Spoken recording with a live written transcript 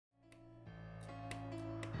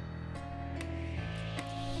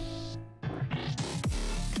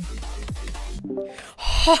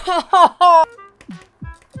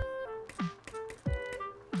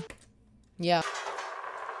Yeah.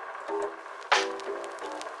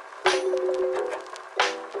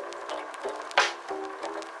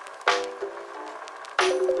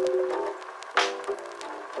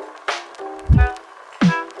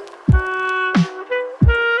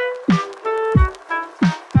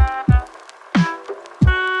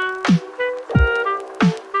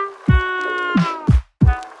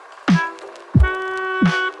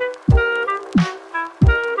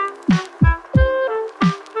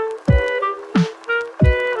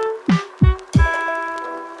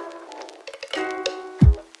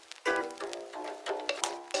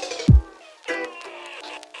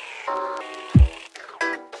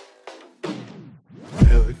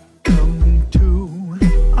 Welcome to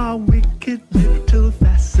our wicked little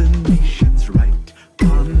fascinations, right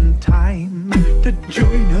on time to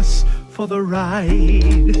join us for the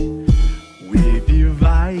ride. We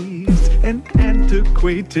devised an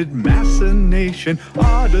antiquated machination.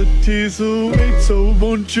 Oddities await, so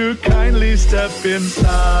won't you kindly step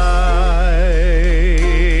inside?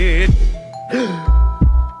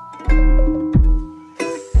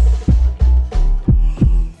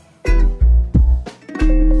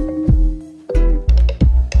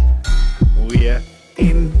 We're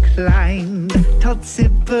inclined toward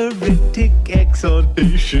sybaritic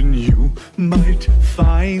exhortation. You might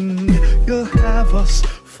find you'll have us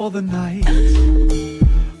for the night.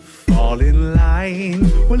 Fall in line,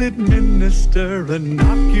 we'll administer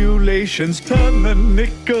inoculations. Turn the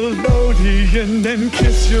Nickelodeon and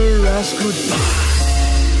kiss your ass goodbye.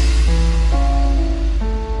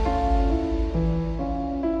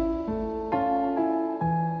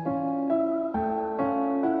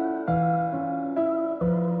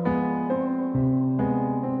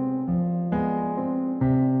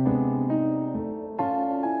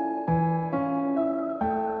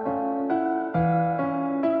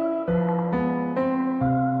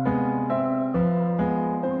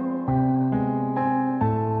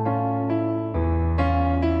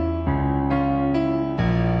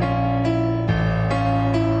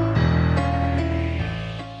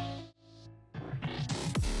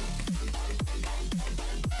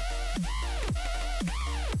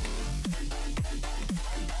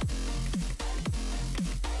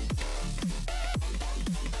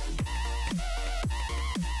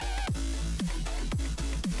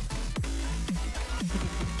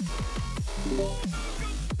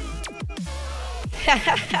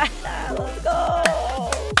 Let's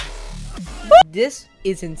go. This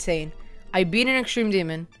is insane. I beat an extreme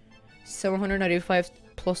demon. 795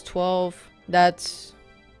 plus 12. That's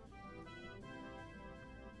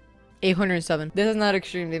 807. This is not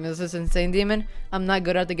extreme demon. This is insane demon. I'm not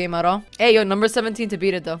good at the game at all. Hey, yo, number 17 to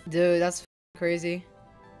beat it though. Dude, that's crazy.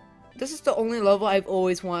 This is the only level I've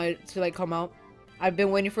always wanted to like come out. I've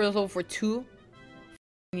been waiting for this level for 2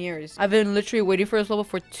 years. I've been literally waiting for this level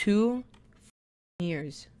for 2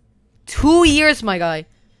 years. 2 years, my guy.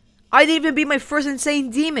 I didn't even beat my first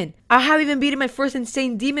insane demon. I haven't even beaten my first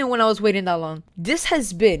insane demon when I was waiting that long. This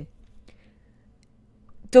has been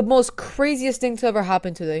the most craziest thing to ever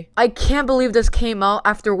happen today. I can't believe this came out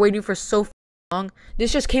after waiting for so long.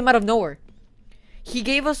 This just came out of nowhere. He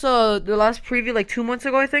gave us the last preview like 2 months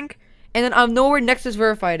ago, I think. And then out of nowhere, Nexus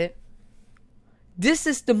verified it. This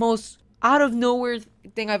is the most out of nowhere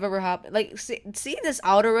thing I've ever happened. Like, seeing this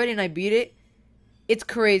out already and I beat it, it's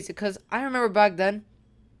crazy. Because I remember back then,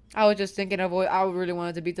 I was just thinking of what I really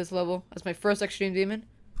wanted to beat this level. That's my first extreme demon.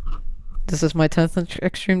 This is my 10th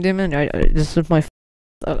extreme demon. This is my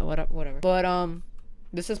whatever. But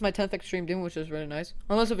this is my 10th extreme demon, which is really nice.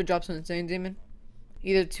 Unless if it drops an insane demon.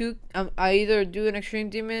 I either do an extreme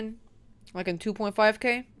demon like in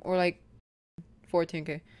 2.5k or like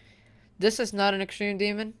 14k. This is not an extreme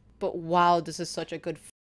demon, but wow, this is such a good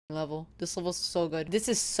level. This level is so good. This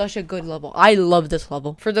is such a good level. I love this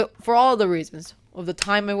level for all the reasons of the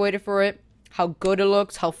time I waited for it, how good it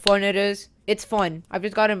looks, how fun it is. It's fun. I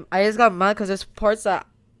just got mad because there's parts that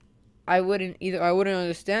I wouldn't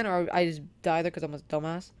understand, or I just die there because I'm a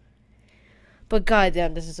dumbass. But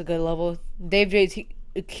goddamn, this is a good level.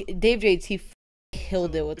 DavJT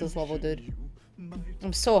killed it with this level, dude.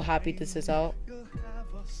 I'm so happy this is out,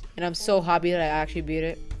 and I'm so happy that I actually beat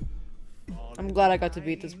it. I'm glad I got to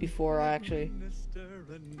beat this before I actually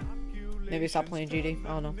maybe stop playing GD. I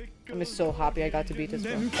don't know. I'm just so happy I got to beat this,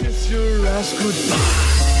 bro.